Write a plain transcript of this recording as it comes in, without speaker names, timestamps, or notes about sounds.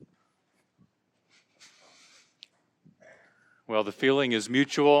Well, the feeling is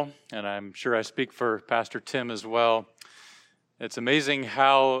mutual, and I'm sure I speak for Pastor Tim as well. It's amazing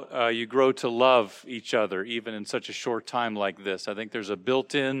how you grow to love each other, even in such a short time like this. I think there's a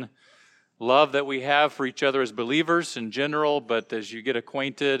built-in love that we have for each other as believers in general, but as you get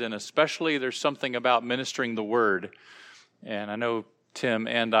acquainted, and especially there's something about ministering the Word. And I know Tim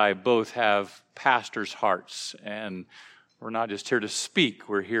and I both have pastors' hearts, and we're not just here to speak,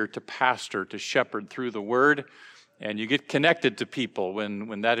 we're here to pastor, to shepherd through the Word. And you get connected to people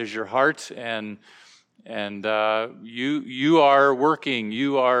when that is your heart, and you are working,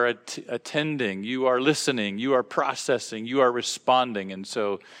 you are attending, you are listening, you are processing, you are responding, and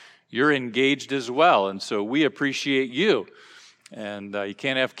so you're engaged as well. And so we appreciate you. And you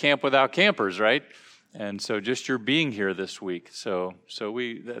can't have camp without campers, right? And so just your being here this week. So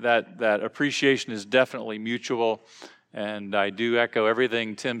that appreciation is definitely mutual. And I do echo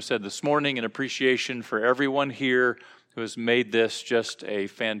everything Tim said this morning in appreciation for everyone here who has made this just a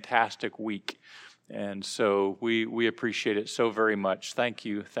fantastic week. And so we appreciate it so very much. Thank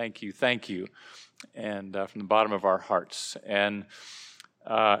you, thank you, thank you. And from the bottom of our hearts. And,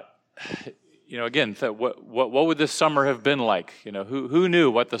 again, what would this summer have been like? Who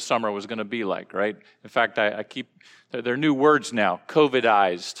knew what the summer was going to be like, right? In fact, there are new words now,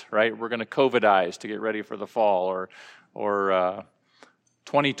 COVIDized, right? We're going to COVIDize to get ready for the fall, or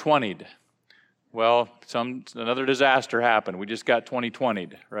 2020'd. Well, another disaster happened. We just got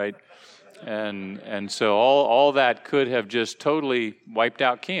 2020'd, right? And so all that could have just totally wiped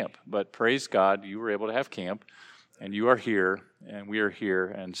out camp. But praise God, you were able to have camp, and you are here, and we are here,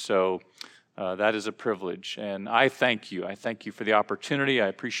 and so that is a privilege. And I thank you. I thank you for the opportunity. I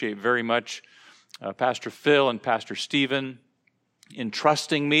appreciate very much Pastor Phil and Pastor Stephen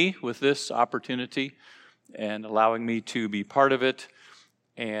entrusting me with this opportunity and allowing me to be part of it.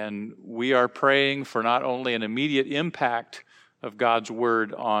 And we are praying for not only an immediate impact of God's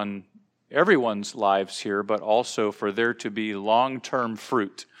Word on everyone's lives here, but also for there to be long-term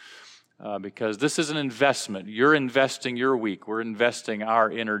fruit. Because this is an investment. You're investing your week. We're investing our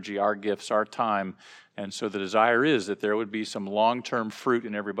energy, our gifts, our time. And so the desire is that there would be some long-term fruit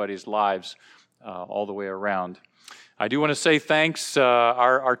in everybody's lives all the way around. I do want to say thanks.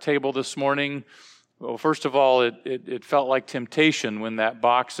 Our table this morning, well, first of all, it felt like temptation when that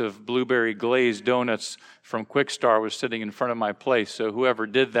box of blueberry glazed donuts from Quick Star was sitting in front of my place. So whoever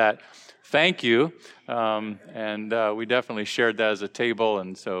did that, thank you. And we definitely shared that as a table,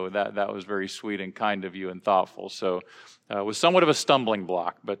 and so that was very sweet and kind of you and thoughtful. So it was somewhat of a stumbling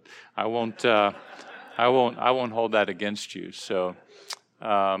block, but I won't hold that against you. So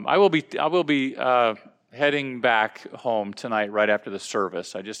I will be heading back home tonight right after the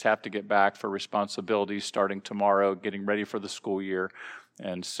service. I just have to get back for responsibilities starting tomorrow, getting ready for the school year.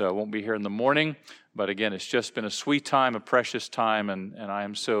 And so I won't be here in the morning. But again, it's just been a sweet time, a precious time, and I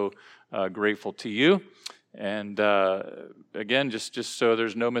am so grateful to you. And again, just so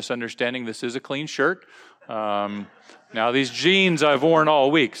there's no misunderstanding, this is a clean shirt. Now, these jeans I've worn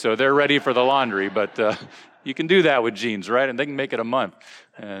all week, so they're ready for the laundry. But you can do that with jeans, right? And they can make it a month.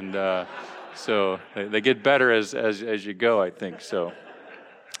 And so they get better as you go, I think. So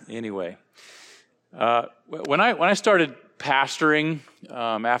anyway, when I started pastoring,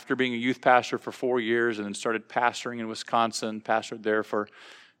 after being a youth pastor for 4 years, and then started pastoring in Wisconsin, pastored there for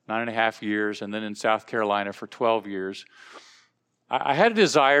 9.5 years, and then in South Carolina for 12 years, I had a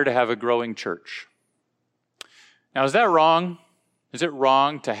desire to have a growing church. Now, is that wrong? Is it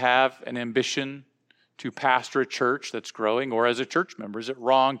wrong to have an ambition to pastor a church that's growing? Or as a church member, is it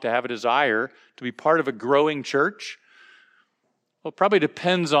wrong to have a desire to be part of a growing church? Well, it probably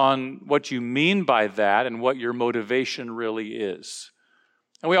depends on what you mean by that and what your motivation really is.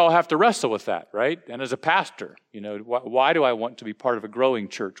 And we all have to wrestle with that, right? And as a pastor, why do I want to be part of a growing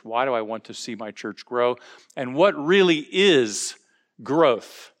church? Why do I want to see my church grow? And what really is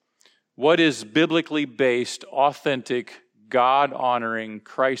growth? What is biblically based, authentic, God-honoring,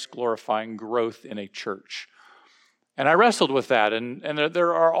 Christ-glorifying growth in a church? And I wrestled with that, and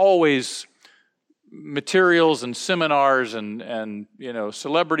there are always materials and seminars and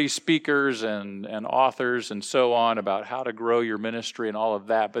celebrity speakers and authors and so on about how to grow your ministry and all of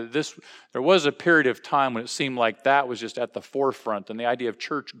that. But there was a period of time when it seemed like that was just at the forefront, and the idea of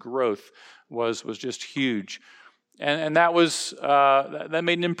church growth was just huge. And that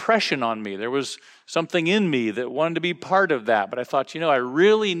made an impression on me. There was something in me that wanted to be part of that. But I thought, I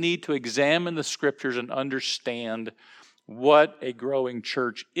really need to examine the Scriptures and understand what a growing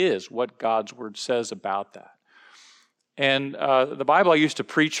church is, what God's Word says about that. And the Bible I used to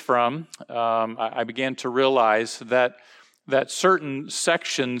preach from, I began to realize that that certain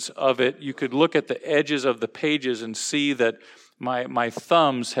sections of it, you could look at the edges of the pages and see that my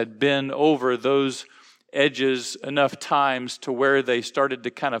thumbs had been over those edges enough times to where they started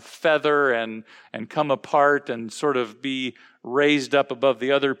to kind of feather and come apart and sort of be raised up above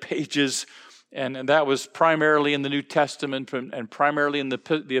the other pages. And that was primarily in the New Testament and primarily in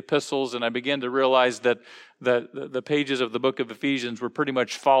the epistles. And I began to realize that the pages of the book of Ephesians were pretty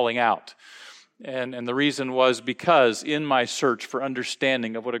much falling out. And the reason was because in my search for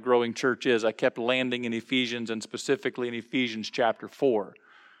understanding of what a growing church is, I kept landing in Ephesians and specifically in Ephesians chapter 4.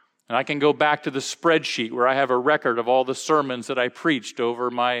 And I can go back to the spreadsheet where I have a record of all the sermons that I preached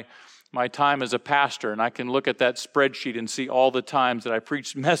over my time as a pastor. And I can look at that spreadsheet and see all the times that I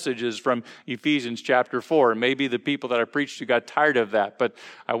preached messages from Ephesians chapter 4. Maybe the people that I preached to got tired of that, but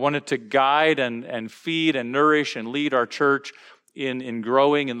I wanted to guide and feed and nourish and lead our church in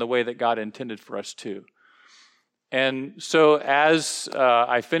growing in the way that God intended for us to. And so as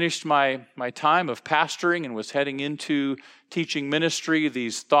I finished my time of pastoring and was heading into teaching ministry,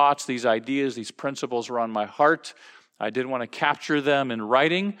 these thoughts, these ideas, these principles were on my heart. I did want to capture them in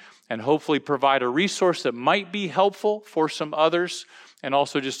writing and hopefully provide a resource that might be helpful for some others, and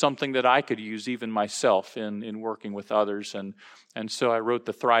also just something that I could use even myself in working with others. And so I wrote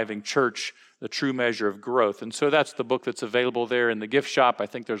The Thriving Church, The True Measure of Growth. And so that's the book that's available there in the gift shop. I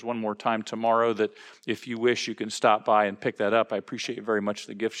think there's one more time tomorrow that if you wish, you can stop by and pick that up. I appreciate very much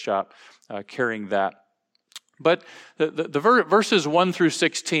the gift shop carrying that. But the verses 1 through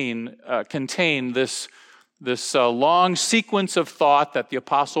 16 contain this long sequence of thought that the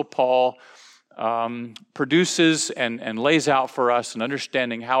Apostle Paul produces and lays out for us in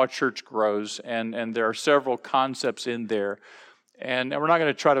understanding how a church grows. And there are several concepts in there. And we're not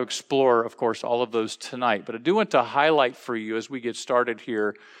going to try to explore, of course, all of those tonight. But I do want to highlight for you as we get started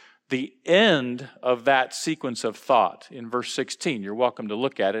here the end of that sequence of thought in verse 16. You're welcome to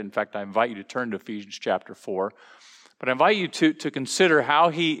look at it. In fact, I invite you to turn to Ephesians chapter 4. But I invite you to consider how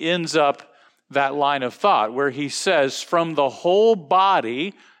he ends up that line of thought where he says, from the whole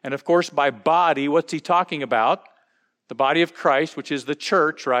body, and of course by body, what's he talking about? The body of Christ, which is the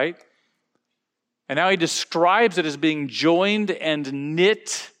church, right? And now he describes it as being joined and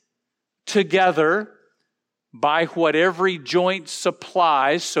knit together by what every joint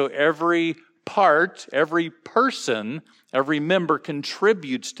supplies. So every part, every person, every member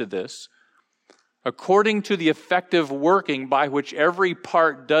contributes to this, according to the effective working by which every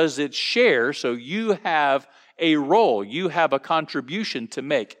part does its share. So you have a role, you have a contribution to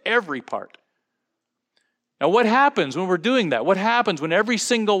make, every part. Now, what happens when we're doing that? What happens when every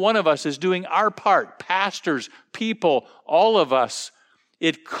single one of us is doing our part? Pastors, people, all of us.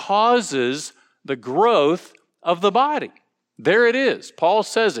 It causes the growth of the body. There it is. Paul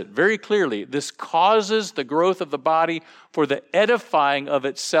says it very clearly. This causes the growth of the body for the edifying of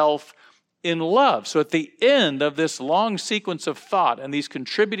itself in love. So at the end of this long sequence of thought and these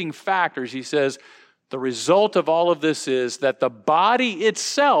contributing factors, he says, the result of all of this is that the body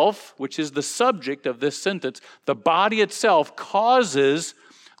itself, which is the subject of this sentence, the body itself causes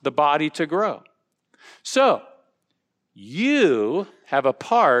the body to grow. So, you have a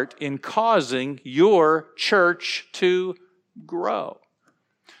part in causing your church to grow.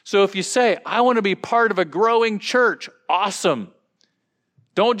 So if you say, I want to be part of a growing church, awesome.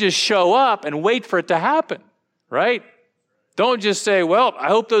 Don't just show up and wait for it to happen, right? Don't just say, well, I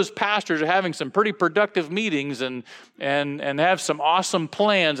hope those pastors are having some pretty productive meetings and have some awesome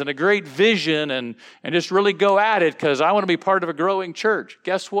plans and a great vision and just really go at it because I want to be part of a growing church.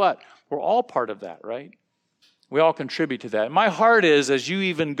 Guess what? We're all part of that, right? We all contribute to that. My heart is, as you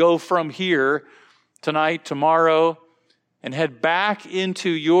even go from here tonight, tomorrow, and head back into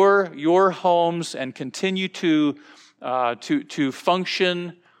your homes and continue to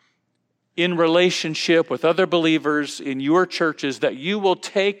function in relationship with other believers in your churches, that you will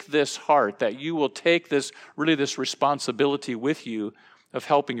take this heart, that you will take this responsibility with you of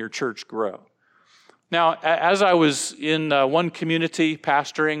helping your church grow. Now, as I was in one community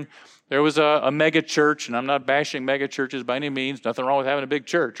pastoring, there was a mega church, and I'm not bashing mega churches by any means. Nothing wrong with having a big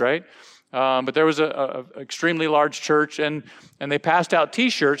church, right? But there was a extremely large church, and they passed out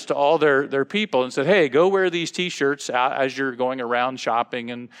T-shirts to all their people and said, hey, go wear these T-shirts as you're going around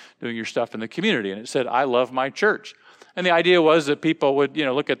shopping and doing your stuff in the community. And it said, I love my church. And the idea was that people would,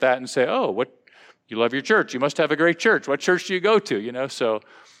 look at that and say, oh, you love your church. You must have a great church. What church do you go to? So,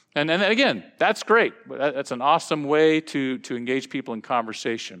 and then again, that's great. That's an awesome way to engage people in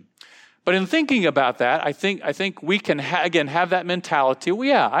conversation. But in thinking about that, I think we can have that mentality. Well,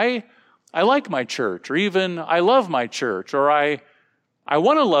 yeah, I like my church, or even I love my church, or I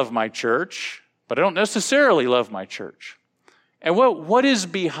want to love my church, but I don't necessarily love my church. And what is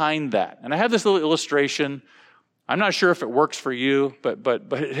behind that? And I have this little illustration. I'm not sure if it works for you, but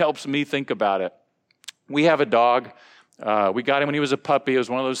it helps me think about it. We have a dog. We got him when he was a puppy. It was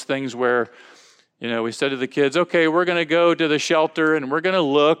one of those things where, we said to the kids, okay, we're going to go to the shelter and we're going to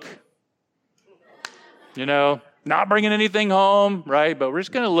look, not bringing anything home, right? But we're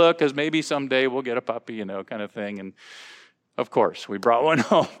just going to look because maybe someday we'll get a puppy, kind of thing. And of course, we brought one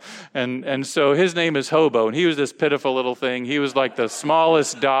home. And so his name is Hobo, and he was this pitiful little thing. He was like the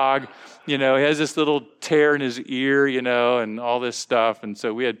smallest dog. He has this little tear in his ear, and all this stuff. And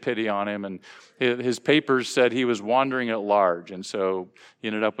so we had pity on him. And his papers said he was wandering at large. And so he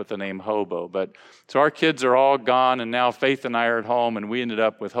ended up with the name Hobo. But so our kids are all gone, and now Faith and I are at home, and we ended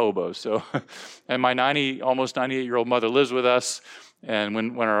up with Hobo. So, and my almost 98-year-old mother lives with us. And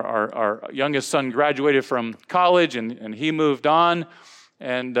when our youngest son graduated from college and he moved on,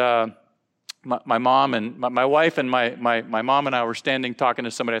 and my mom and my wife and my mom and I were standing talking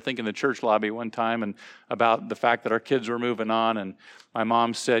to somebody, I think in the church lobby one time, and about the fact that our kids were moving on, and my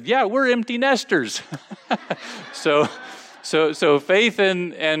mom said, "Yeah, we're empty nesters." So Faith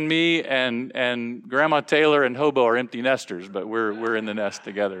and me and Grandma Taylor and Hobo are empty nesters, but we're in the nest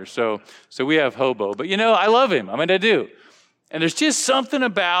together. So we have Hobo, but I love him. I mean, I do. And there's just something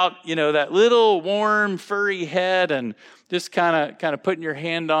about, that little warm, furry head and just kind of putting your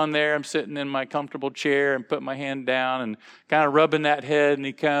hand on there. I'm sitting in my comfortable chair and putting my hand down and kind of rubbing that head, and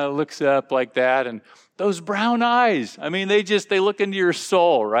he kind of looks up like that. And those brown eyes, I mean, they look into your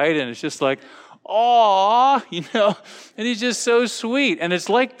soul, right? And it's just like, aw, and he's just so sweet. And it's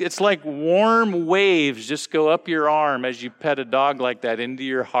like warm waves just go up your arm as you pet a dog like that into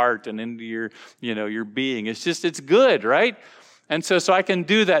your heart and into your, your being. It's good, right? And so I can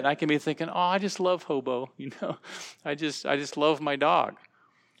do that, and I can be thinking, oh, I just love Hobo, I just love my dog.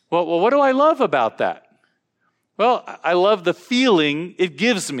 Well, what do I love about that? Well, I love the feeling it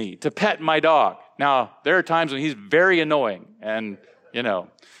gives me to pet my dog. Now, there are times when he's very annoying and,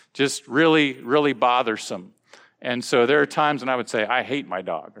 just really, really bothersome. And so there are times when I would say, I hate my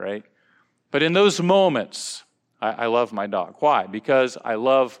dog, right? But in those moments, I love my dog. Why? Because I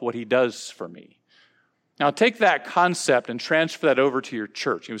love what he does for me. Now, take that concept and transfer that over to your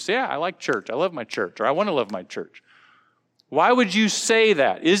church. You would say, yeah, I like church. I love my church, or I want to love my church. Why would you say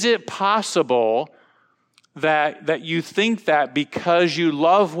that? Is it possible that you think that because you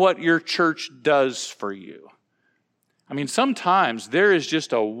love what your church does for you? I mean, sometimes there is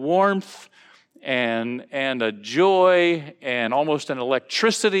just a warmth and a joy and almost an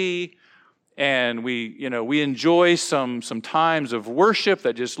electricity, and we enjoy some times of worship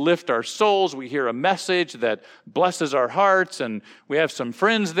that just lift our souls. We hear a message that blesses our hearts, and we have some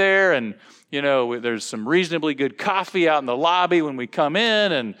friends there, and there's some reasonably good coffee out in the lobby when we come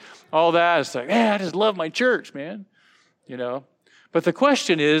in, and all that. It's like, I just love my church, man. But the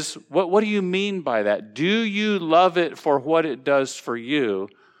question is, what do you mean by that? Do you love it for what it does for you?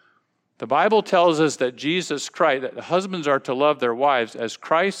 The Bible tells us that Jesus Christ, that the husbands are to love their wives as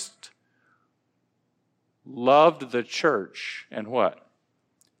Christ loved the church and what?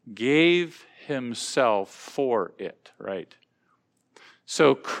 Gave himself for it, right?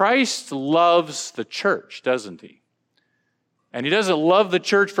 So Christ loves the church, doesn't he? And he doesn't love the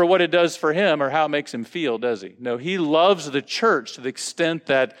church for what it does for him or how it makes him feel, does he? No, he loves the church to the extent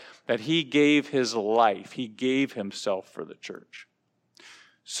that he gave his life. He gave himself for the church.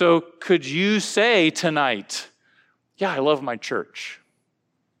 So could you say tonight, yeah, I love my church.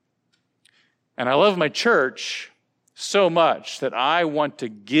 And I love my church so much that I want to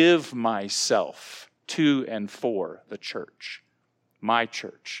give myself to and for the church, my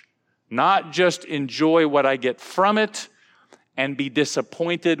church. Not just enjoy what I get from it and be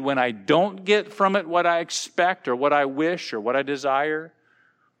disappointed when I don't get from it what I expect or what I wish or what I desire,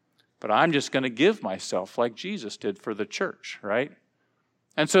 but I'm just going to give myself like Jesus did for the church, right?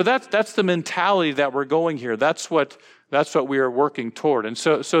 And so that's the mentality that we're going here. That's what we are working toward. And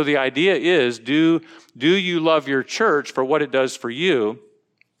so the idea is, do you love your church for what it does for you,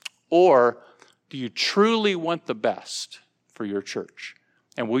 or do you truly want the best for your church?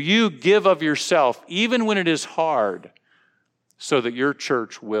 And will you give of yourself even when it is hard so that your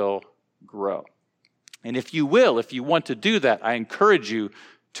church will grow? And if you want to do that, I encourage you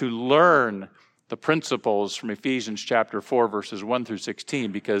to learn the principles from Ephesians chapter 4, verses 1 through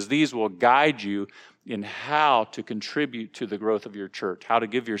 16, because these will guide you in how to contribute to the growth of your church, how to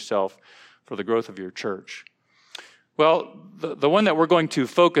give yourself for the growth of your church. Well, the one that we're going to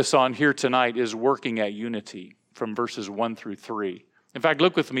focus on here tonight is working at unity from verses 1 through 3. In fact,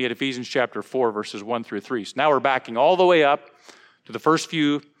 look with me at Ephesians chapter 4, verses 1 through 3. So now we're backing all the way up to the first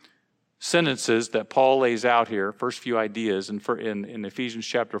few sentences that Paul lays out here, first few ideas in Ephesians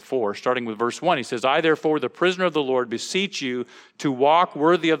chapter 4, starting with verse 1. He says, I, therefore, the prisoner of the Lord, beseech you to walk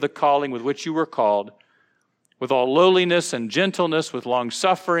worthy of the calling with which you were called, with all lowliness and gentleness, with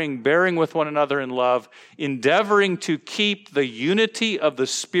long-suffering, bearing with one another in love, endeavoring to keep the unity of the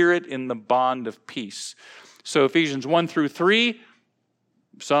Spirit in the bond of peace. So Ephesians 1 through 3,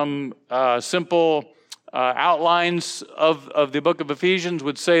 some simple outlines of the book of Ephesians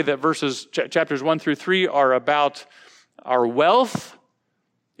would say that chapters 1 through 3 are about our wealth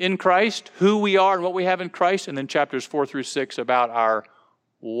in Christ, who we are and what we have in Christ, and then chapters 4 through 6 about our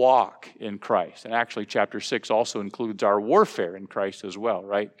walk in Christ. And actually chapter 6 also includes our warfare in Christ as well,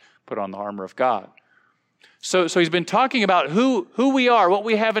 right? Put on the armor of God. So he's been talking about who we are, what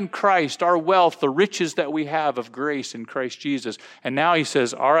we have in Christ, our wealth, the riches that we have of grace in Christ Jesus. And now he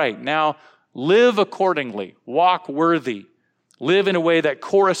says, all right, now live accordingly, walk worthy, live in a way that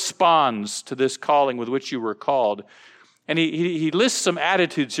corresponds to this calling with which you were called. And he lists some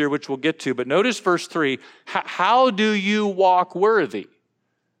attitudes here, which we'll get to, but notice verse 3, how do you walk worthy?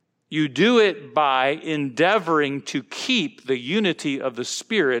 You do it by endeavoring to keep the unity of the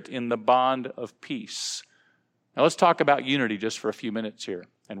Spirit in the bond of peace. Now let's talk about unity just for a few minutes here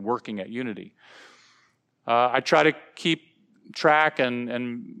and working at unity. I try to keep track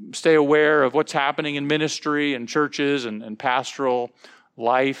and stay aware of what's happening in ministry and churches and pastoral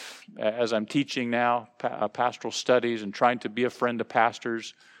life as I'm teaching now, pastoral studies, and trying to be a friend to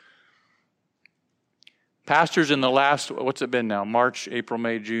pastors. Pastors in the last, what's it been now? March, April,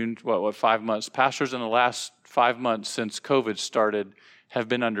 May, June, 5 months? Pastors in the last 5 months since COVID started have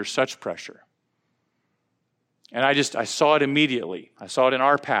been under such pressure. And I saw it immediately. I saw it in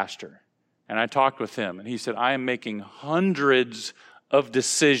our pastor. And I talked with him, and he said, I am making hundreds of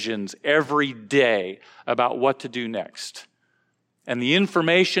decisions every day about what to do next. And the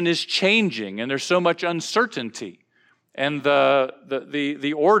information is changing, and there's so much uncertainty. And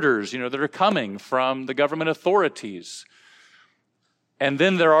the orders, that are coming from the government authorities. And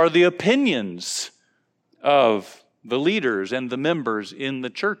then there are the opinions of the leaders and the members in the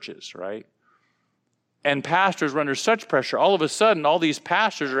churches, right? And pastors were under such pressure. All of a sudden, all these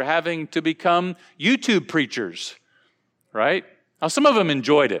pastors are having to become YouTube preachers, right? Now, some of them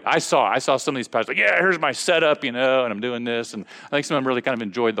enjoyed it. I saw some of these pastors, like, yeah, here's my setup, and I'm doing this. And I think some of them really kind of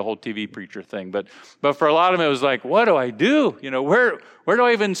enjoyed the whole TV preacher thing. But for a lot of them, it was like, what do I do? Where do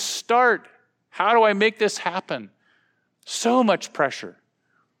I even start? How do I make this happen? So much pressure.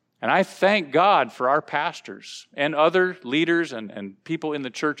 And I thank God for our pastors and other leaders and people in the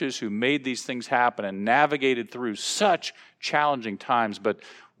churches who made these things happen and navigated through such challenging times. But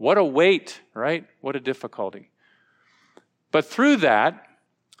what a weight, right? What a difficulty. But through that,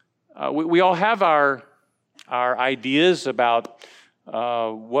 we all have our ideas about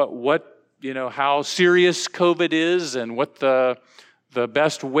how serious COVID is and what the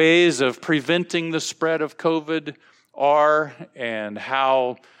best ways of preventing the spread of COVID are, and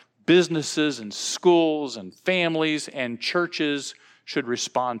how businesses and schools and families and churches should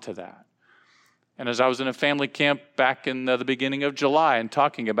respond to that. And as I was in a family camp back in the beginning of July and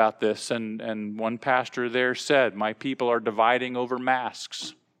talking about this, and one pastor there said, my people are dividing over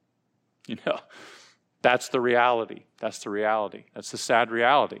masks. That's the reality. That's the reality. That's the sad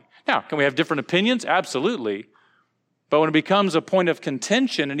reality. Now, can we have different opinions? Absolutely. But when it becomes a point of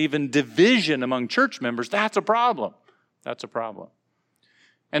contention and even division among church members, that's a problem. That's a problem.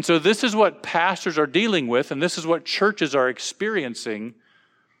 And so this is what pastors are dealing with, and this is what churches are experiencing.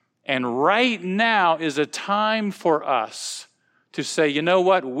 And right now is a time for us to say, you know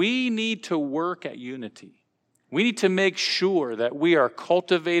what? We need to work at unity. We need to make sure that we are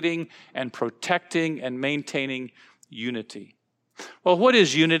cultivating and protecting and maintaining unity. Well, what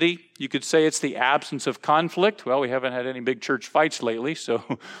is unity? You could say it's the absence of conflict. Well, we haven't had any big church fights lately, so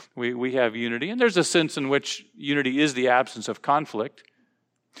we have unity. And there's a sense in which unity is the absence of conflict.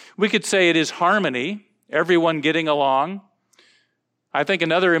 We could say it is harmony, everyone getting along. I think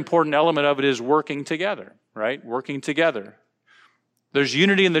another important element of it is working together, right? Working together. There's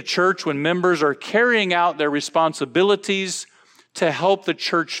unity in the church when members are carrying out their responsibilities to help the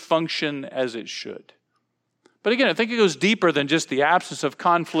church function as it should. But again, I think it goes deeper than just the absence of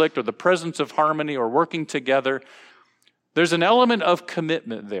conflict or the presence of harmony or working together. There's an element of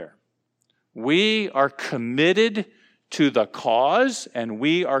commitment there. We are committed to the cause, and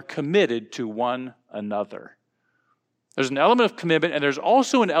we are committed to one another. There's an element of commitment, and there's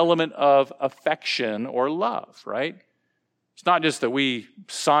also an element of affection or love, right? It's not just that we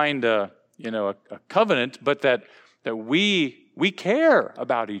signed a covenant, but that we care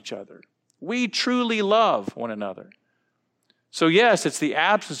about each other. We truly love one another. So yes, it's the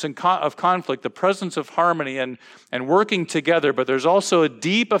absence of conflict, the presence of harmony and working together, but there's also a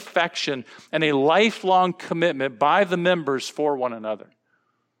deep affection and a lifelong commitment by the members for one another.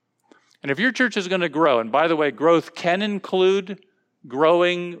 And if your church is going to grow, and by the way, growth can include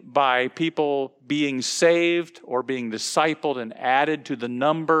growing by people being saved or being discipled and added to the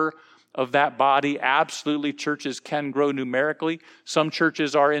number of that body. Absolutely, churches can grow numerically. Some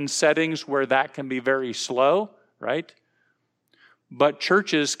churches are in settings where that can be very slow, right? But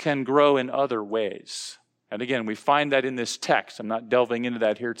churches can grow in other ways. And again, we find that in this text. I'm not delving into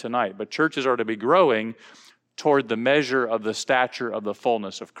that here tonight. But churches are to be growing toward the measure of the stature of the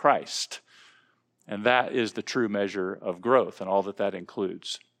fullness of Christ. And that is the true measure of growth and all that that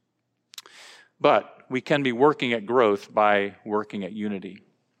includes. But we can be working at growth by working at unity.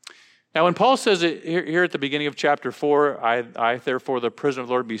 Now, when Paul says it here at the beginning of chapter 4, I therefore, the prisoner of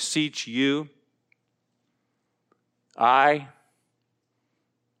the Lord, beseech you,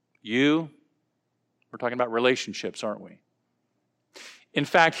 you, we're talking about relationships, aren't we? In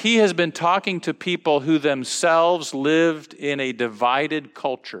fact, he has been talking to people who themselves lived in a divided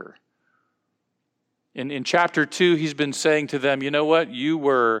culture. In chapter 2, he's been saying to them, you know what?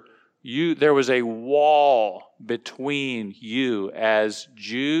 There was a wall between you as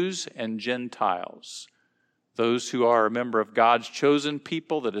Jews and Gentiles. Those who are a member of God's chosen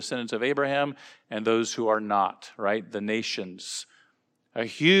people, the descendants of Abraham, and those who are not, right? The nations. A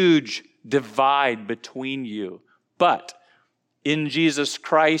huge divide between you. But in Jesus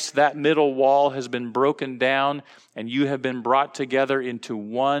Christ, that middle wall has been broken down, and you have been brought together into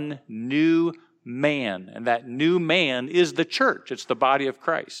one new man. And that new man is the church. It's the body of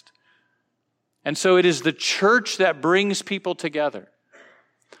Christ. And so it is the church that brings people together.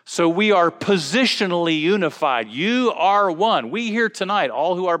 So we are positionally unified. You are one. We here tonight,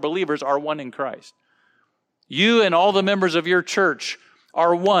 all who are believers, are one in Christ. You and all the members of your church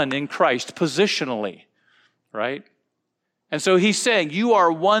are one in Christ positionally, right? And so he's saying you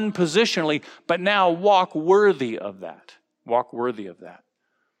are one positionally, but now walk worthy of that. Walk worthy of that.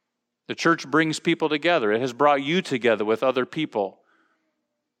 The church brings people together. It has brought you together with other people.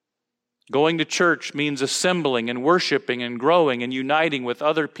 Going to church means assembling and worshiping and growing and uniting with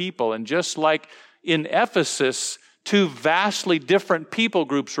other people. And just like in Ephesus, two vastly different people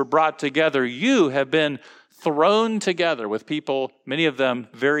groups were brought together, you have been thrown together with people, many of them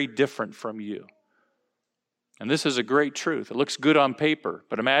very different from you. And this is a great truth. It looks good on paper,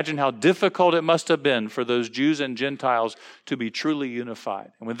 but imagine how difficult it must have been for those Jews and Gentiles to be truly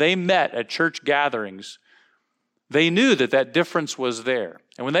unified. And when they met at church gatherings, they knew that that difference was there.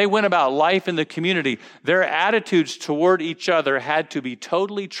 And when they went about life in the community, their attitudes toward each other had to be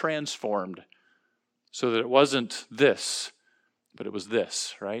totally transformed so that it wasn't this, but it was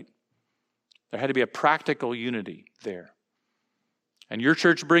this, right? There had to be a practical unity there. And your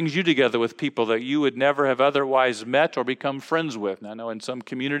church brings you together with people that you would never have otherwise met or become friends with. Now, I know in some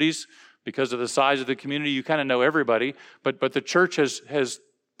communities, because of the size of the community, you kind of know everybody, but the church has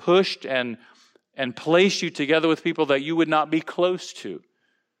pushed and placed you together with people that you would not be close to.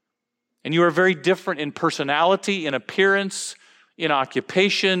 And you are very different in personality, in appearance, in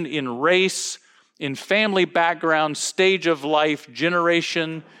occupation, in race, in family background, stage of life,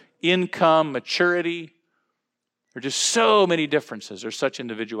 generation, income, maturity. There are just so many differences. There's such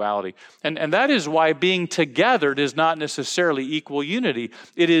individuality. And that is why being together does not necessarily equal unity.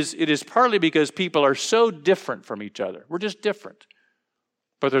 It is partly because people are so different from each other. We're just different.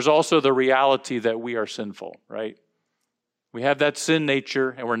 But there's also the reality that we are sinful, right? We have that sin nature,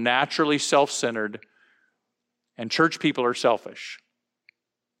 and we're naturally self-centered. And church people are selfish.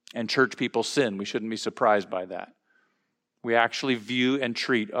 And church people sin. We shouldn't be surprised by that. We actually view and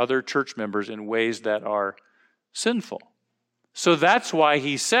treat other church members in ways that are sinful. So that's why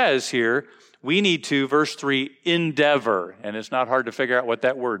he says here, we need to, verse 3, endeavor. And it's not hard to figure out what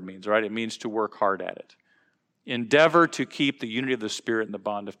that word means, right? It means to work hard at it. Endeavor to keep the unity of the Spirit and the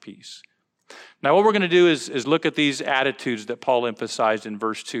bond of peace. Now, what we're going to do is look at these attitudes that Paul emphasized in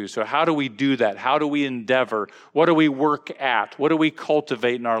verse 2. So how do we do that? How do we endeavor? What do we work at? What do we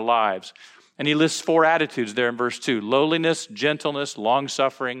cultivate in our lives? And he lists 4 attitudes there in verse 2. Lowliness, gentleness,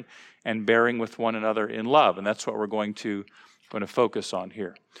 long-suffering, and bearing with one another in love. And that's what we're going to focus on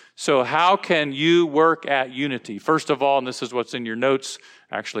here. So how can you work at unity? First of all, and this is what's in your notes,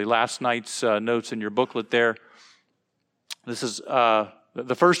 actually last night's notes in your booklet there. This is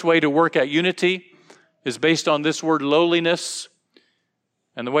the first way to work at unity is based on this word lowliness.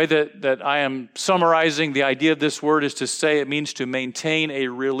 And the way that I am summarizing the idea of this word is to say it means to maintain a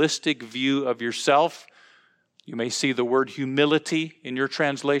realistic view of yourself. You may see the word humility in your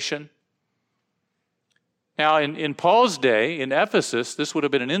translation. Now, in Paul's day, in Ephesus, this would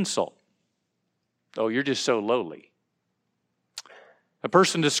have been an insult. Oh, you're just so lowly. A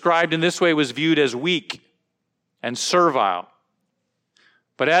person described in this way was viewed as weak and servile.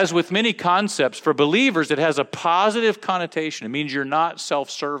 But as with many concepts, for believers, it has a positive connotation. It means you're not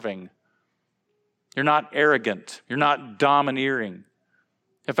self-serving. You're not arrogant. You're not domineering.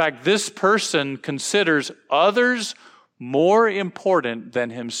 In fact, this person considers others more important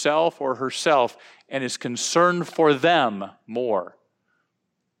than himself or herself and is concerned for them more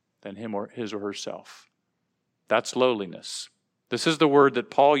than him or his or herself. That's lowliness. This is the word that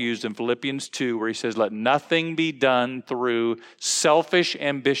Paul used in Philippians 2, where he says, let nothing be done through selfish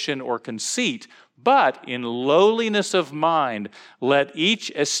ambition or conceit, but in lowliness of mind, let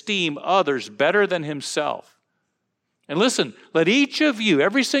each esteem others better than himself. And listen, let each of you,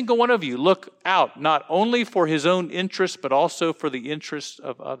 every single one of you, look out not only for his own interests, but also for the interests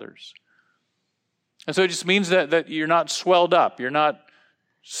of others. And so it just means that you're not swelled up, you're not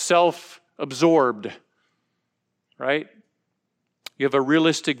self-absorbed, right? You have a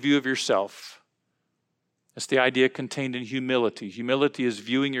realistic view of yourself. That's the idea contained in humility. Humility is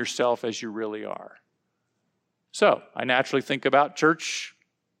viewing yourself as you really are. So, I naturally think about church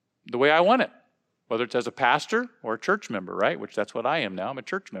the way I want it, whether it's as a pastor or a church member, right? Which that's what I am now. I'm a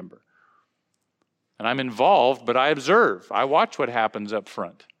church member. And I'm involved, but I observe. I watch what happens up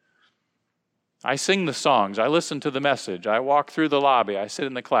front. I sing the songs. I listen to the message. I walk through the lobby. I sit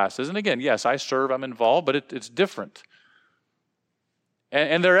in the classes. And again, yes, I serve, I'm involved, but it's different.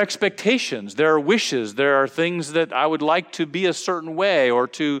 And there are expectations, there are wishes, there are things that I would like to be a certain way or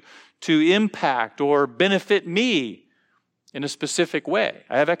to impact or benefit me in a specific way.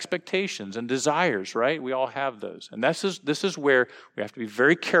 I have expectations and desires, right? We all have those. And this is where we have to be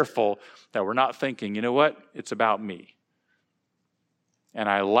very careful that we're not thinking, you know what, it's about me. And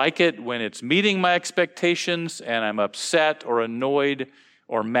I like it when it's meeting my expectations, and I'm upset or annoyed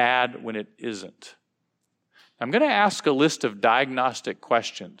or mad when it isn't. I'm going to ask a list of diagnostic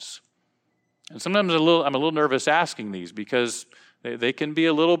questions. And sometimes I'm a little nervous asking these because they can be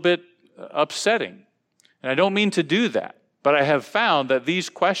a little bit upsetting. And I don't mean to do that, but I have found that these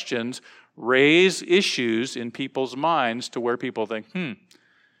questions raise issues in people's minds to where people think,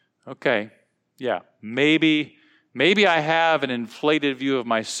 okay, yeah, maybe I have an inflated view of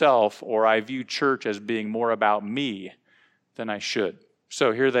myself, or I view church as being more about me than I should.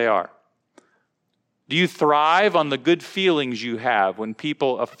 So here they are. Do you thrive on the good feelings you have when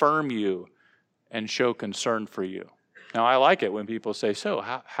people affirm you and show concern for you? Now, I like it when people say, so,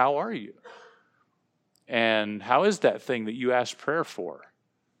 how are you? And how is that thing that you asked prayer for? I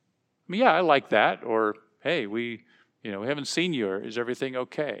mean, yeah, I like that. Or, hey, we haven't seen you. Or is everything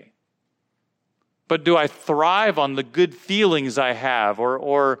okay? But do I thrive on the good feelings I have?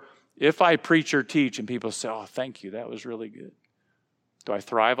 Or if I preach or teach and people say, oh, thank you, that was really good. Do I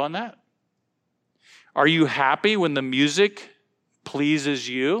thrive on that? Are you happy when the music pleases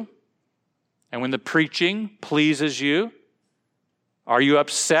you and when the preaching pleases you? Are you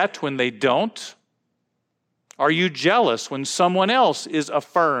upset when they don't? Are you jealous when someone else is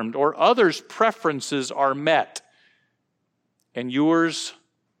affirmed or others' preferences are met and yours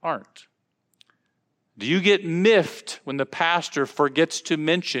aren't? Do you get miffed when the pastor forgets to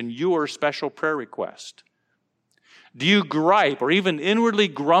mention your special prayer request? Do you gripe or even inwardly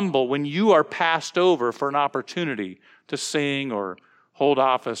grumble when you are passed over for an opportunity to sing or hold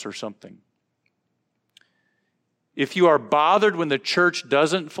office or something? If you are bothered when the church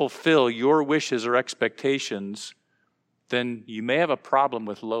doesn't fulfill your wishes or expectations, then you may have a problem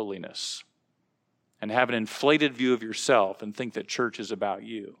with lowliness and have an inflated view of yourself and think that church is about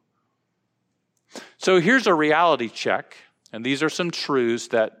you. So here's a reality check, and these are some truths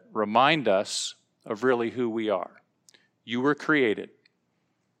that remind us of really who we are. You were created.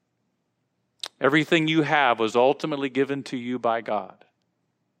 Everything you have was ultimately given to you by God.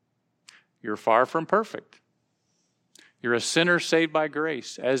 You're far from perfect. You're a sinner saved by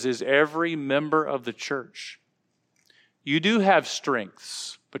grace, as is every member of the church. You do have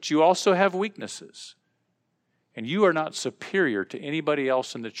strengths, but you also have weaknesses. And you are not superior to anybody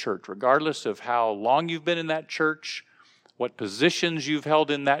else in the church, regardless of how long you've been in that church, what positions you've held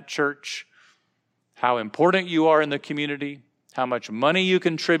in that church, how important you are in the community, how much money you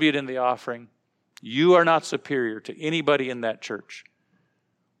contribute in the offering. You are not superior to anybody in that church.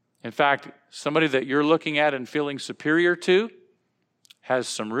 In fact, somebody that you're looking at and feeling superior to has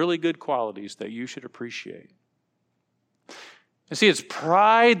some really good qualities that you should appreciate. And see, it's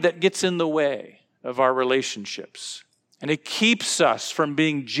pride that gets in the way of our relationships. And it keeps us from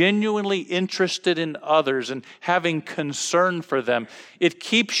being genuinely interested in others and having concern for them. It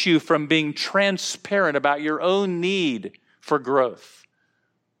keeps you from being transparent about your own need for growth.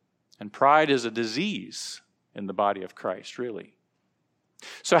 And pride is a disease in the body of Christ, really.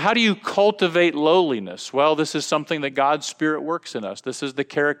 So how do you cultivate lowliness? Well, this is something that God's Spirit works in us. This is the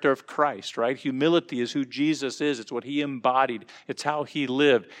character of Christ, right? Humility is who Jesus is. It's what he embodied. It's how he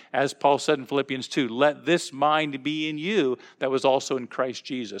lived. As Paul said in Philippians 2, let this mind be in you that was also in Christ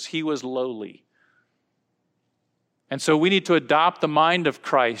Jesus. He was lowly. And so we need to adopt the mind of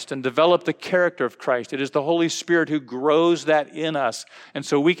Christ and develop the character of Christ. It is the Holy Spirit who grows that in us. And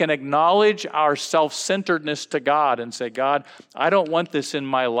so we can acknowledge our self-centeredness to God and say, God, I don't want this in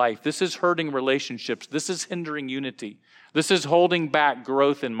my life. This is hurting relationships. This is hindering unity. This is holding back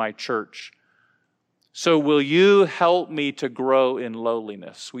growth in my church. So will you help me to grow in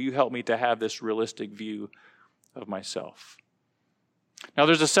lowliness? Will you help me to have this realistic view of myself? Now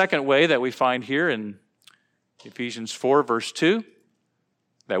there's a second way that we find here in Ephesians 4, verse 2,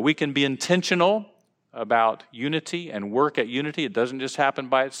 that we can be intentional about unity and work at unity. It doesn't just happen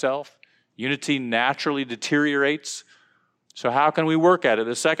by itself. Unity naturally deteriorates. So how can we work at it?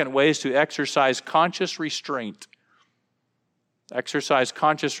 The second way is to exercise conscious restraint. Exercise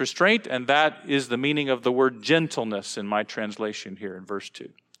conscious restraint, and that is the meaning of the word gentleness in my translation here in verse 2.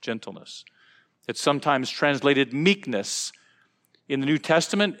 Gentleness. It's sometimes translated meekness in the New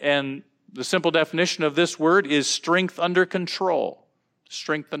Testament, and the simple definition of this word is strength under control.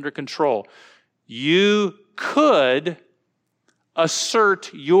 Strength under control. You could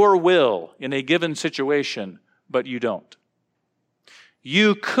assert your will in a given situation, but you don't.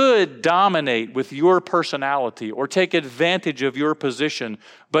 You could dominate with your personality or take advantage of your position,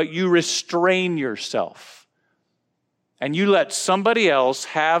 but you restrain yourself. And you let somebody else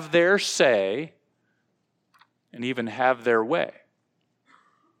have their say and even have their way.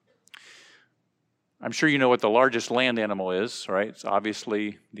 I'm sure you know what the largest land animal is, right? It's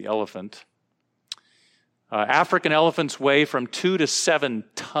obviously the elephant. African elephants weigh from 2 to 7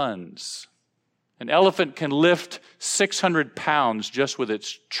 tons. An elephant can lift 600 pounds just with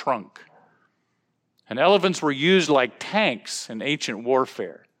its trunk. And elephants were used like tanks in ancient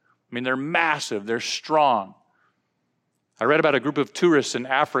warfare. I mean, they're massive, they're strong. I read about a group of tourists in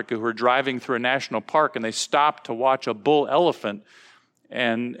Africa who were driving through a national park, and they stopped to watch a bull elephant.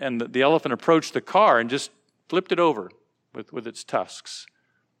 And the elephant approached the car and just flipped it over with its tusks.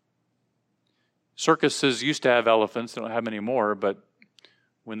 Circuses used to have elephants. They don't have many more, but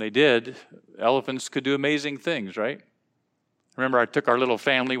when they did, elephants could do amazing things, right? Remember, I took our little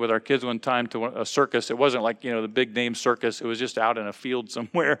family with our kids one time to a circus. It wasn't like, the big name circus. It was just out in a field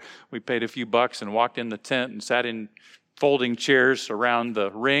somewhere. We paid a few bucks and walked in the tent and sat in folding chairs around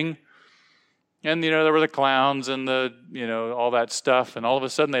the ring. And, there were the clowns and all that stuff. And all of a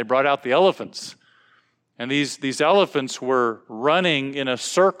sudden they brought out the elephants. And these elephants were running in a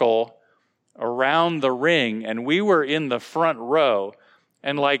circle around the ring. And we were in the front row.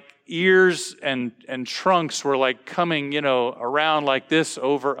 And like ears and trunks were like coming, around like this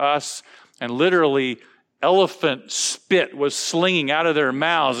over us. And literally elephant spit was slinging out of their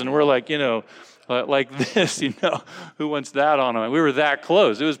mouths. And we're like, like this, who wants that on them? And we were that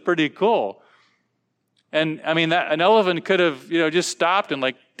close. It was pretty cool. And I mean, an elephant could have, just stopped and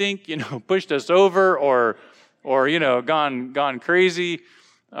pushed us over or gone crazy.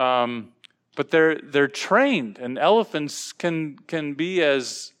 But they're trained, and elephants can be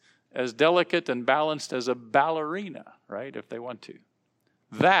as delicate and balanced as a ballerina, right? If they want to.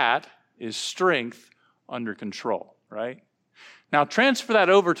 That is strength under control, right? Now transfer that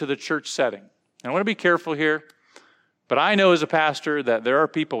over to the church setting. And I want to be careful here. But I know as a pastor that there are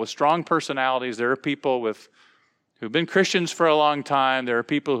people with strong personalities. There are people who've been Christians for a long time. There are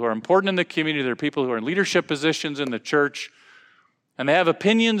people who are important in the community. There are people who are in leadership positions in the church. And they have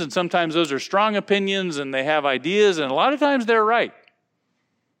opinions, and sometimes those are strong opinions, and they have ideas, and a lot of times they're right.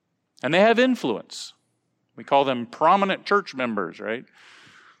 And they have influence. We call them prominent church members, right?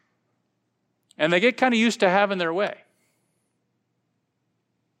 And they get kind of used to having their way.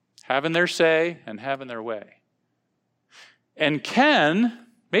 Having their say and having their way. And can,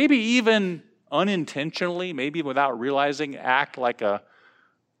 maybe even unintentionally, maybe without realizing, act like a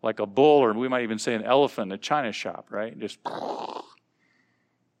bull, or we might even say an elephant in a china shop, right? Just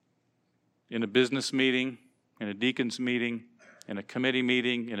in a business meeting, in a deacon's meeting, in a committee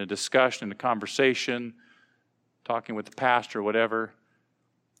meeting, in a discussion, in a conversation, talking with the pastor, whatever,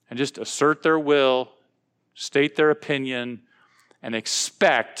 and just assert their will, state their opinion, and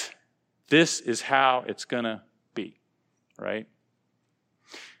expect this is how it's going to be. Right?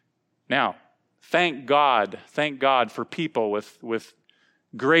 Now, Thank God for people with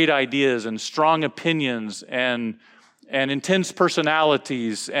great ideas and strong opinions and intense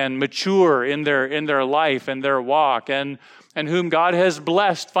personalities and mature in their life and their walk and whom God has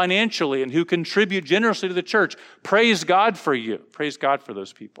blessed financially and who contribute generously to the church. Praise God for you. Praise God for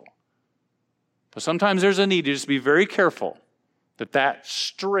those people. But sometimes there's a need to just be very careful that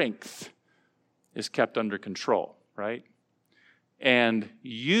strength is kept under control, right? And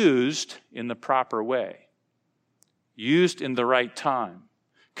used in the proper way, used in the right time,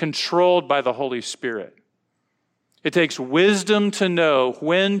 controlled by the Holy Spirit. It takes wisdom to know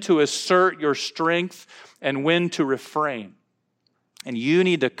when to assert your strength and when to refrain. And you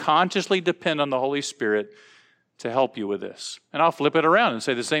need to consciously depend on the Holy Spirit to help you with this. And I'll flip it around and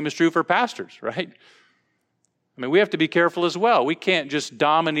say the same is true for pastors, right? I mean, we have to be careful as well. We can't just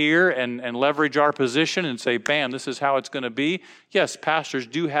domineer and leverage our position and say, bam, this is how it's going to be. Yes, pastors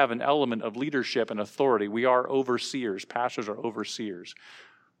do have an element of leadership and authority. We are overseers. Pastors are overseers.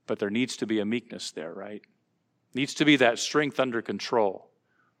 But there needs to be a meekness there, right? Needs to be that strength under control.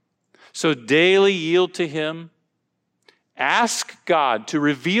 So daily yield to Him. Ask God to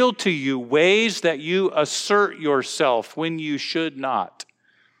reveal to you ways that you assert yourself when you should not.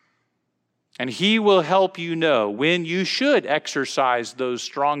 And He will help you know when you should exercise those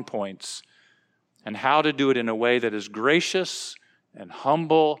strong points and how to do it in a way that is gracious and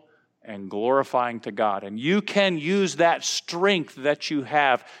humble and glorifying to God. And you can use that strength that you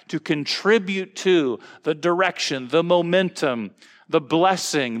have to contribute to the direction, the momentum, the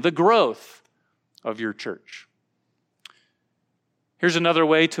blessing, the growth of your church. Here's another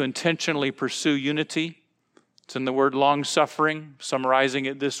way to intentionally pursue unity. It's in the word long-suffering, summarizing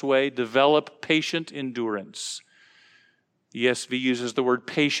it this way: develop patient endurance. ESV uses the word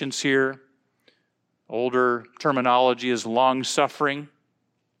patience here. Older terminology is long-suffering.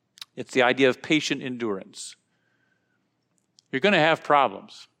 It's the idea of patient endurance. You're going to have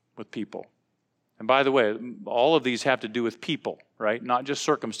problems with people. And by the way, all of these have to do with people, right? Not just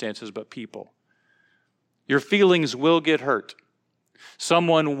circumstances, but people. Your feelings will get hurt.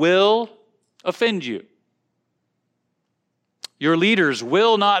 Someone will offend you. Your leaders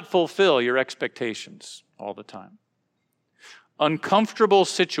will not fulfill your expectations all the time. Uncomfortable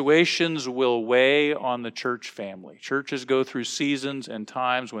situations will weigh on the church family. Churches go through seasons and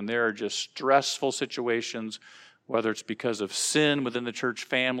times when there are just stressful situations, whether it's because of sin within the church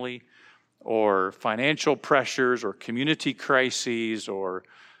family or financial pressures or community crises or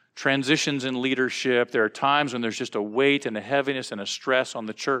transitions in leadership. There are times when there's just a weight and a heaviness and a stress on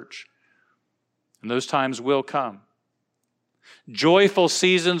the church. And those times will come. Joyful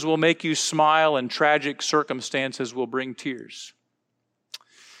seasons will make you smile, and tragic circumstances will bring tears.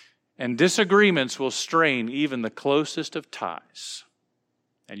 And disagreements will strain even the closest of ties.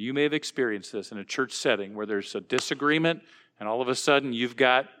 And you may have experienced this in a church setting where there's a disagreement, and all of a sudden you've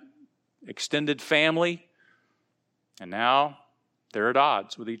got extended family, and now they're at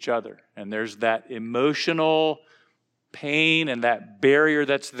odds with each other. And there's that emotional pain and that barrier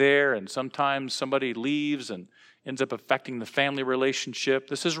that's there, and sometimes somebody leaves and ends up affecting the family relationship.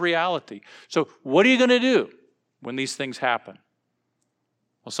 This is reality. So what are you going to do when these things happen?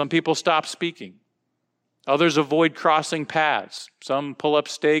 Well, some people stop speaking. Others avoid crossing paths. Some pull up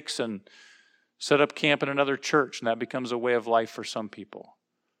stakes and set up camp in another church, and that becomes a way of life for some people.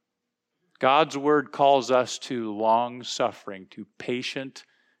 God's word calls us to long suffering, to patient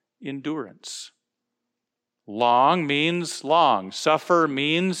endurance. Long means long. Suffer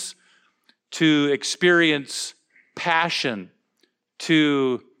means to experience passion,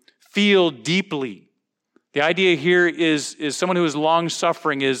 to feel deeply. The idea here is someone who is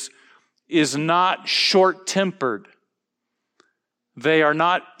long-suffering is not short-tempered. They are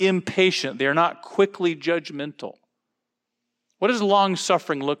not impatient. They are not quickly judgmental. What does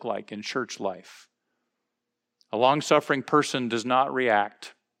long-suffering look like in church life? A long-suffering person does not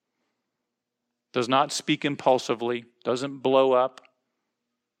react, does not speak impulsively, doesn't blow up,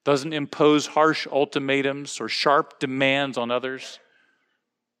 doesn't impose harsh ultimatums or sharp demands on others,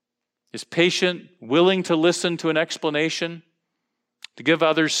 is patient, willing to listen to an explanation, to give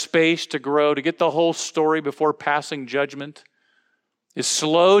others space to grow, to get the whole story before passing judgment, is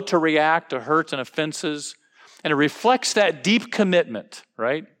slow to react to hurts and offenses, and it reflects that deep commitment,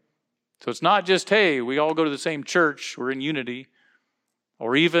 right? So it's not just, hey, we all go to the same church, we're in unity,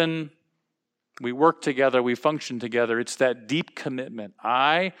 or even we work together, we function together. It's that deep commitment.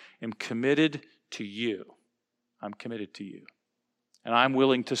 I am committed to you. I'm committed to you. And I'm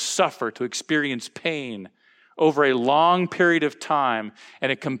willing to suffer, to experience pain over a long period of time.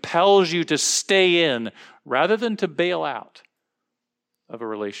 And it compels you to stay in rather than to bail out of a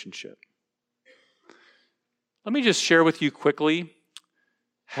relationship. Let me just share with you quickly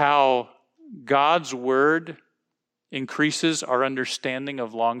how God's word increases our understanding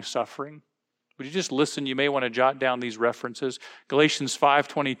of long-suffering. Would you just listen? You may want to jot down these references. Galatians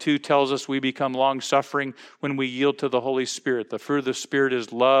 5:22 tells us we become long-suffering when we yield to the Holy Spirit. The fruit of the Spirit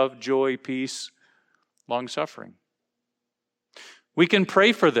is love, joy, peace, long-suffering. We can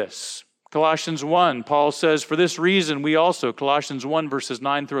pray for this. Colossians 1, Paul says, for this reason we also, Colossians 1 verses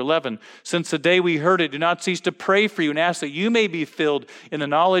 9 through 11, since the day we heard it, do not cease to pray for you and ask that you may be filled in the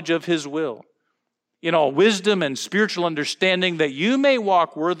knowledge of his will, in all wisdom and spiritual understanding, that you may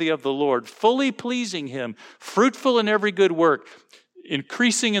walk worthy of the Lord, fully pleasing him, fruitful in every good work,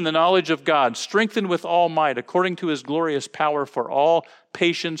 increasing in the knowledge of God, strengthened with all might, according to his glorious power, for all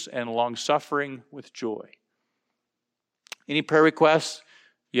patience and long-suffering with joy. Any prayer requests?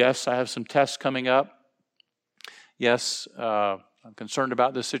 Yes, I have some tests coming up. Yes, I'm concerned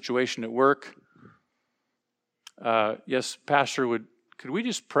about this situation at work. Yes, Pastor, could we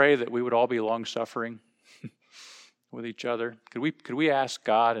just pray that we would all be long-suffering with each other? Could we ask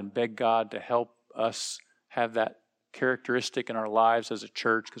God and beg God to help us have that characteristic in our lives as a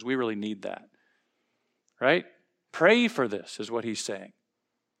church? Because we really need that, right? Pray for this is what he's saying.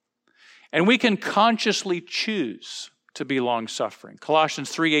 And we can consciously choose to be long-suffering.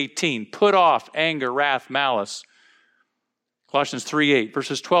 Colossians 3:18, put off anger, wrath, malice. Colossians 3:8,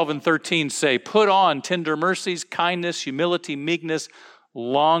 verses 12 and 13 say, put on tender mercies, kindness, humility, meekness,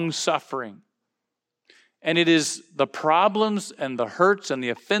 long-suffering. And it is the problems and the hurts and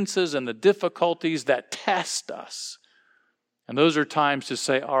the offenses and the difficulties that test us. And those are times to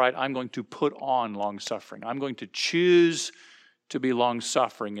say, all right, I'm going to put on long-suffering. I'm going to choose to be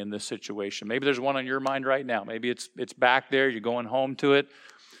long-suffering in this situation. Maybe there's one on your mind right now. Maybe it's back there. You're going home to it.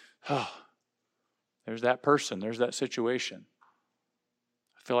 Oh, there's that person. There's that situation.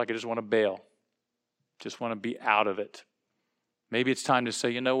 I feel like I just want to bail. Just want to be out of it. Maybe it's time to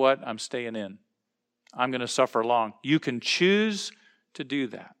say, you know what? I'm staying in. I'm going to suffer long. You can choose to do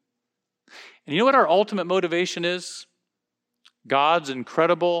that. And you know what our ultimate motivation is? God's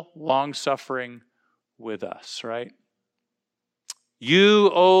incredible long-suffering with us, right? You,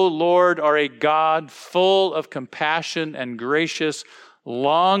 O Lord, are a God full of compassion and gracious,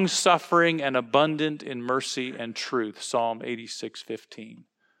 long-suffering and abundant in mercy and truth. Psalm 86:15.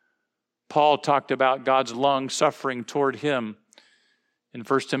 Paul talked about God's long-suffering toward him in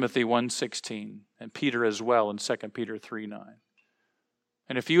 1 Timothy 1:16, and Peter as well in 2 Peter 3:9.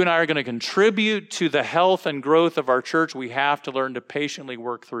 And if you and I are going to contribute to the health and growth of our church, we have to learn to patiently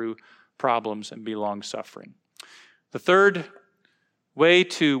work through problems and be long-suffering. The third way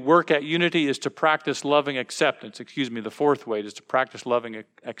to work at unity is to practice loving acceptance. The fourth way is to practice loving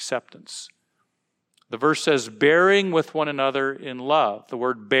acceptance. The verse says, bearing with one another in love. The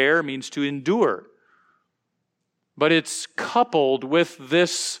word bear means to endure. But it's coupled with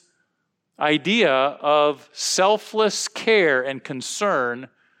this idea of selfless care and concern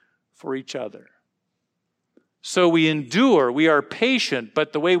for each other. So we endure, we are patient,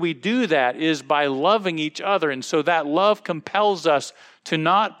 but the way we do that is by loving each other. And so that love compels us to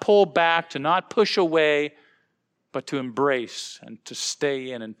not pull back, to not push away, but to embrace and to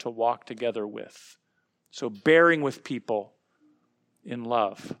stay in and to walk together with. So bearing with people in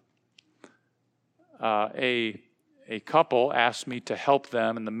love. A couple asked me to help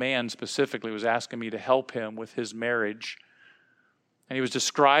them, and the man specifically was asking me to help him with his marriage. And he was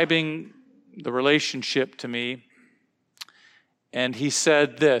describing the relationship to me, and he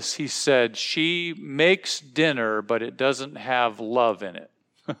said this. He said, she makes dinner, but it doesn't have love in it.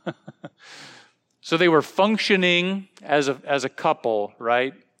 So they were functioning as a couple,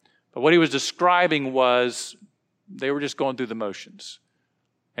 right? But what he was describing was they were just going through the motions.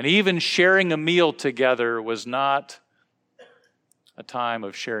 And even sharing a meal together was not a time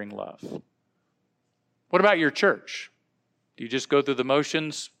of sharing love. What about your church? Do you just go through the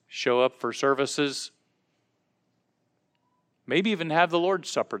motions? Show up for services, maybe even have the Lord's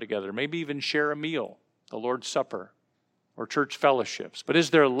Supper together, maybe even share a meal, the Lord's Supper, or church fellowships. But is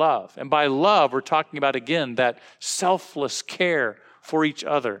there love? And by love, we're talking about, again, that selfless care for each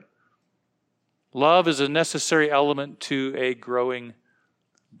other. Love is a necessary element to a growing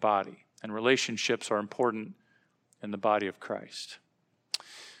body, and relationships are important in the body of Christ.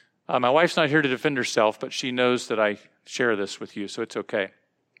 My wife's not here to defend herself, but she knows that I share this with you, so it's okay.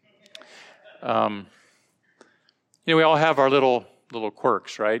 We all have our little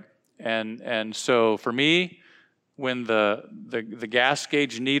quirks, right? And so for me, when the gas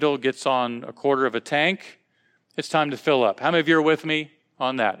gauge needle gets on a quarter of a tank, it's time to fill up. How many of you are with me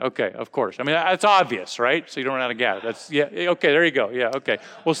on that? Okay, of course. I mean, that's obvious, right? So you don't run out of gas. Okay, there you go. Yeah, okay.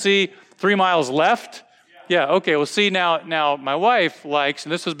 We'll see 3 miles left. Yeah, okay. Well, see, now my wife likes,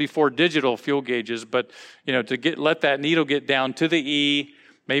 and this was before digital fuel gauges, but, to let that needle get down to the E,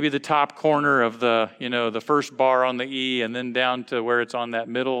 maybe the top corner of the, the first bar on the E, and then down to where it's on that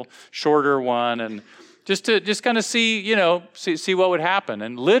middle, shorter one, and just kind of see, see what would happen.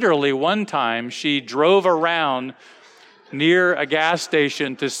 And literally one time she drove around near a gas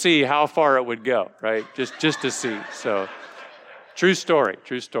station to see how far it would go, right? Just to see. So, true story.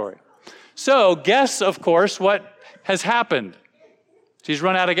 So, guess, of course, what has happened? She's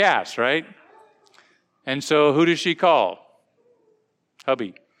run out of gas, right? And so, who does she call?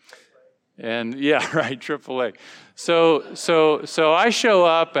 Hubby. And yeah, right, AAA. So I show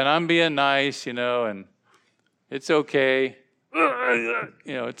up and I'm being nice, and it's okay.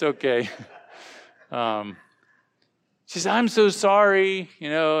 It's okay. She says, I'm so sorry,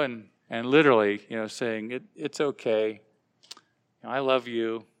 and literally, saying, it's okay. I love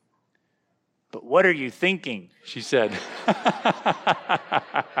you. But what are you thinking? She said.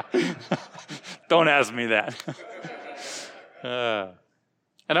 Don't ask me that.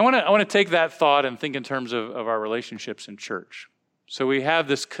 And I want to take that thought and think in terms of our relationships in church. So we have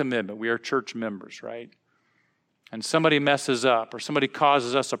this commitment. We are church members, right? And somebody messes up, or somebody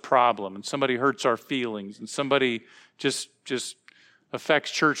causes us a problem, and somebody hurts our feelings, and somebody just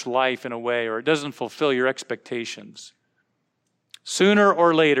affects church life in a way, or it doesn't fulfill your expectations. Sooner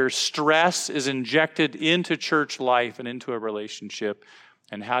or later, stress is injected into church life and into a relationship.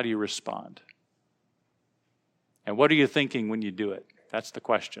 And how do you respond? And what are you thinking when you do it? That's the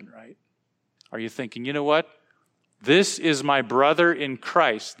question, right? Are you thinking, you know what? This is my brother in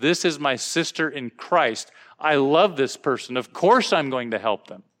Christ. This is my sister in Christ. I love this person. Of course I'm going to help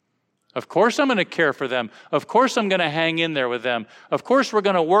them. Of course I'm going to care for them. Of course I'm going to hang in there with them. Of course we're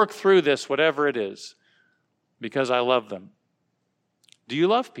going to work through this, whatever it is, because I love them. Do you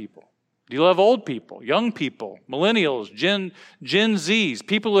love people? Do you love old people, young people, millennials, Gen Zs,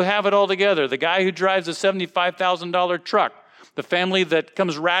 people who have it all together, the guy who drives a $75,000 truck, the family that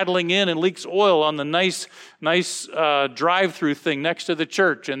comes rattling in and leaks oil on the nice drive-through thing next to the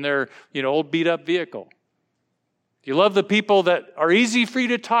church in their old beat-up vehicle? Do you love the people that are easy for you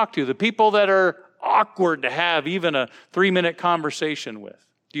to talk to, the people that are awkward to have even a 3-minute conversation with?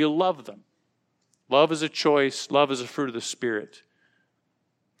 Do you love them? Love is a choice. Love is a fruit of the Spirit.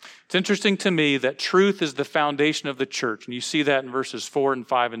 It's interesting to me that truth is the foundation of the church, and you see that in verses 4 and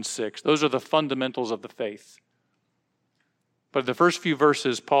 5 and 6. Those are the fundamentals of the faith. But in the first few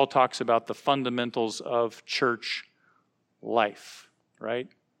verses, Paul talks about the fundamentals of church life, right?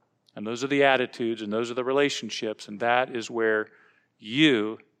 And those are the attitudes, and those are the relationships, and that is where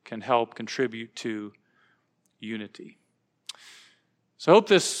you can help contribute to unity. So I hope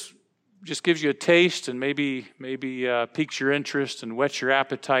this just gives you a taste and maybe piques your interest and whets your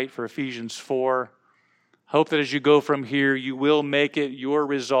appetite for Ephesians 4. Hope that as you go from here, you will make it your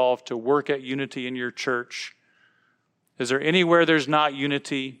resolve to work at unity in your church. Is there anywhere there's not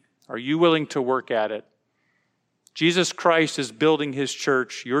unity? Are you willing to work at it? Jesus Christ is building his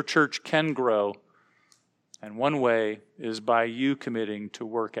church. Your church can grow. And one way is by you committing to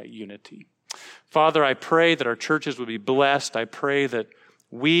work at unity. Father, I pray that our churches would be blessed. I pray that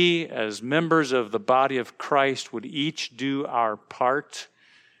we, as members of the body of Christ, would each do our part.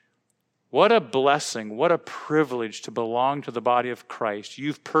 What a blessing, what a privilege to belong to the body of Christ.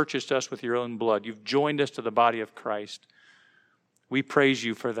 You've purchased us with your own blood. You've joined us to the body of Christ. We praise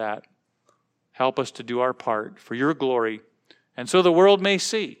you for that. Help us to do our part for your glory, and so the world may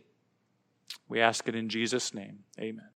see. We ask it in Jesus' name. Amen.